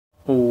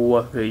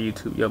What's good,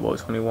 YouTube? Your boy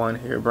 21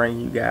 here,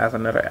 bringing you guys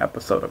another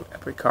episode of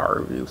Epic Car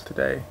Reviews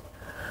today.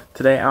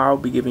 Today I'll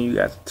be giving you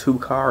guys a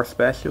two-car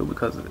special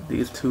because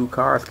these two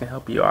cars can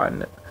help you out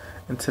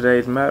in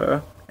today's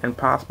meta and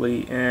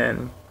possibly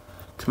in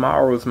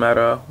tomorrow's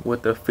meta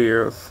with the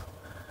fierce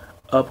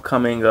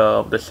upcoming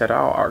of the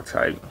Shaddoll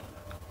archetype.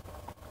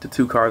 The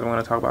two cars I'm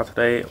going to talk about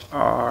today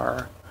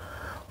are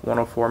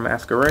 104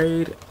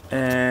 Masquerade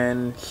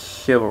and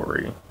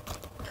Chivalry.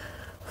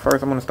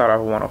 First, I'm going to start off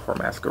with 104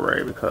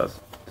 Masquerade because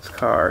this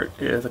card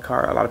is a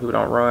card a lot of people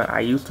don't run.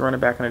 I used to run it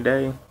back in the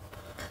day,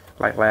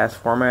 like last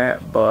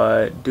format,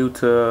 but due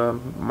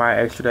to my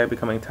extra deck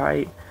becoming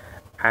tight,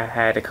 I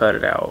had to cut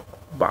it out.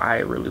 But I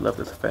really love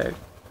this effect.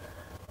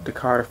 The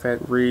card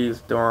effect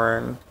reads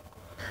during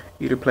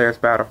either player's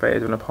battle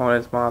phase. When an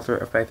opponent's monster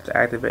effect is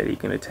activated, you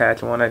can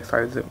attach one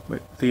extra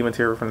Z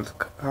material from this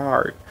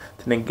card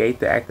to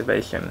negate the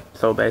activation.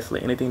 So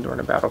basically, anything during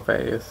the battle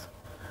phase,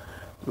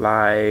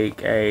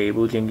 like a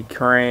Bujingi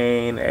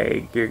Crane,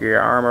 a Gear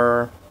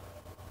Armor,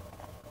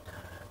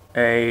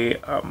 any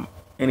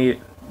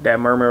that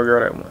Mermaid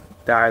Girl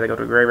that dies, they go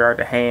to the graveyard,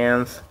 the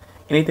hands,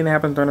 anything that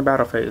happens during the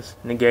battle phase,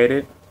 negate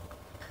it.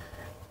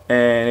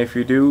 And if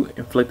you do,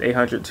 inflict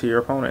 800 to your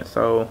opponent.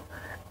 So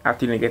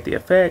after you negate the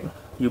effect,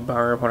 you burn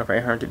your opponent for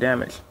 800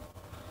 damage.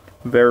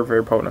 Very,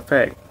 very potent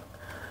effect.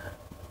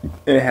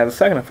 And it has a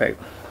second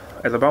effect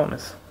as a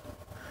bonus.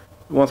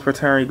 Once per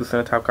turn, you can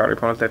send a top card of your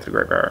opponent's deck to the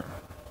graveyard.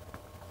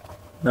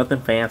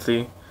 Nothing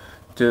fancy,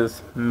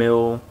 just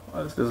mill.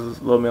 This is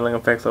a little milling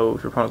effect, so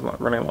if your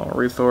opponent's running low on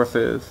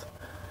resources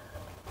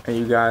and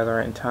you guys are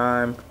in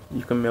time,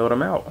 you can mill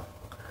them out.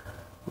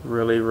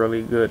 Really,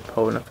 really good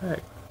potent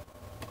effect.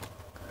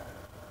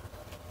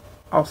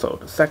 Also,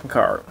 the second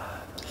card,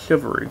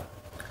 Chivalry.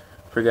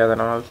 For you guys that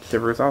don't know,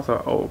 Chivalry is also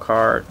an old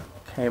card.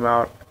 Came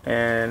out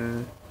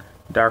in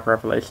Dark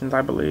Revelations,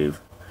 I believe.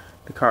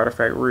 The card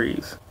effect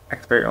reads,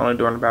 activate only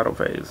during the battle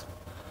phase.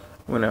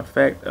 When the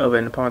effect of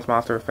an opponent's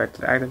monster effect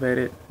is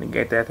activated,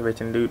 negate the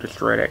activation and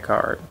destroy that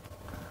card.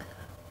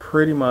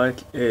 Pretty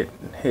much, it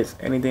hits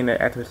anything that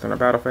activates during the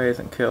battle phase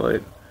and kill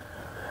it.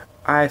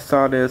 I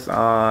saw this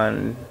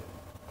on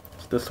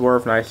the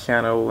Swerve Nice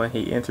channel when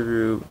he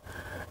interviewed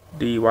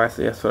the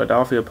YCS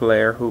Philadelphia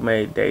player who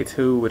made day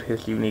 2 with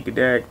his unique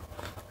deck.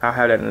 I'll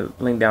have that in the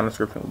link down in the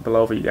description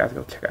below for you guys to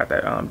go check out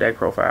that deck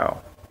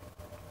profile.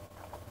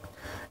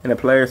 And the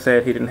player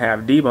said he didn't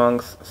have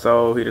debunks,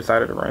 so he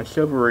decided to run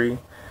Chivalry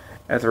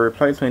as a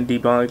replacement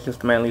debunk,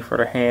 just mainly for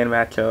the hand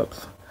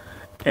matchups.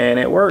 And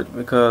it worked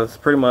because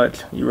pretty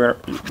much a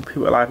lot of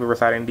people were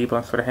citing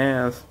debunks for the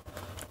hands.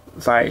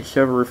 It's like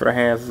Chivalry for the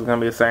hands is going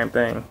to be the same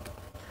thing.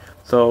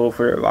 So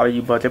for a lot of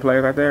you budget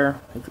players out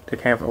there, if they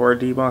can't afford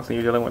debunks and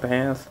you're dealing with the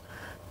hands,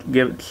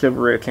 give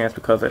Chivalry a chance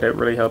because it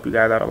really help you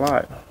guys out a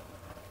lot.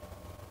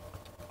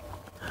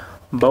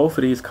 Both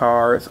of these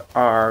cards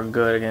are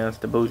good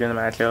against the Bujin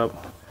matchup.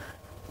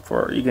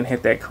 You can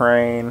hit that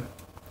Crane,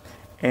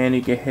 and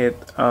you can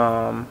hit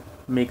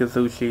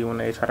Mikazuchi when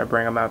they try to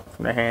bring them out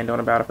from their hand on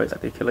the battle phase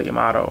like they kill a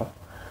Yamato.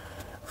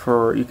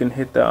 You can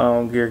hit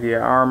the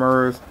Gear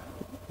Armors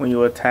when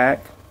you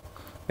attack.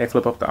 They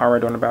flip up the armor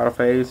during the battle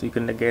phase. You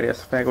can negate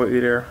its effect with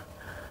either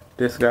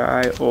this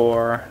guy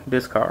or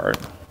this card.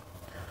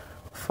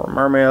 For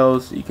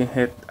Mermaids, you can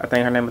hit, I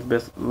think her name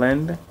is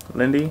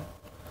Lindy.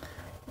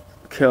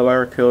 Kill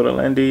the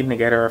Lindy,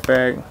 negate her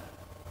effect.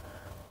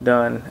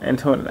 Done.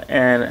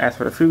 And as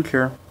for the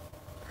future,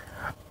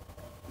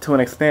 to an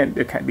extent,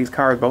 these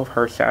cards both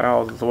hurt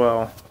Shaddolls as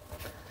well.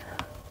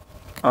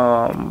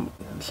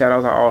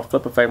 Shaddolls are all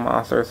flip effect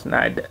monsters.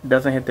 Now, it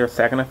doesn't hit their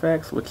second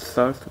effects, which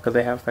sucks because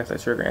they have effects that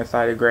trigger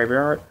inside the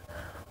graveyard.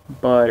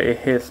 But it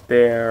hits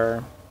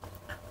their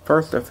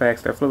first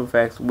effects, their flip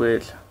effects,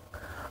 which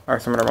are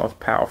some of the most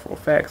powerful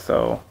effects.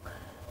 So,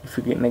 if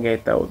you can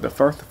negate the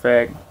first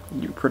effect,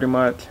 you pretty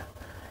much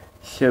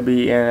should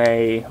be in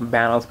a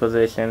balanced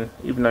position,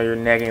 even though you're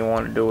negating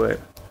one to do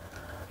it.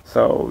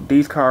 So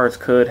these cards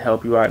could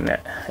help you out in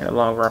the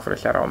long run for the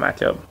Shaddoll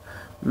matchup.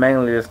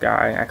 Mainly this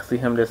guy. I can see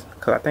him just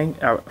because I think,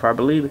 if I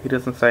believe, he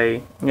doesn't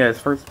say, yeah,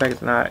 his first effect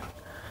is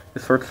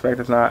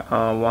not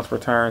once per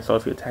turn. So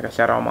if you attack a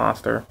Shaddoll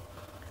monster,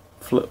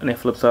 and it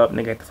flips up,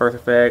 negate the first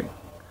effect,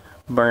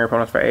 burn your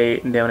opponents for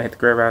 8, and then when they hit the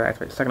graveyard,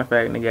 activate the second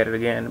effect, negate it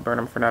again, burn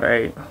them for another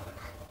 8.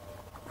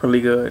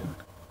 Really good.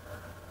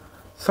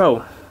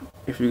 So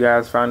if you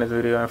guys found this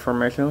video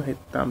informational, hit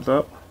thumbs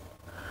up,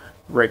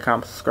 rate,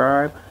 comment,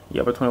 subscribe.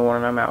 Yubba21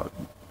 and I'm out.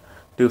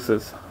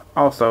 Deuces.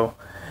 Also,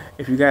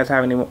 if you guys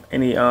have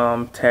any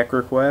tech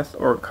requests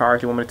or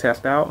cards you want me to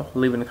test out,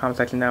 leave it in the comment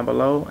section down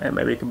below and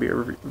maybe it could be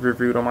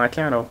reviewed on my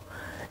channel.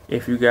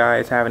 If you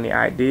guys have any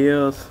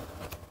ideas,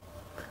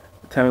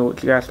 tell me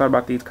what you guys thought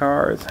about these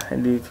cards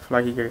and do you feel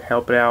like you could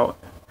help you out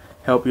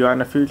in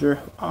the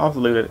future. Also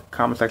leave it in the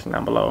comment section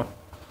down below.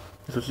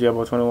 This was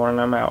Yubba21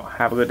 and I'm out.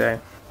 Have a good day.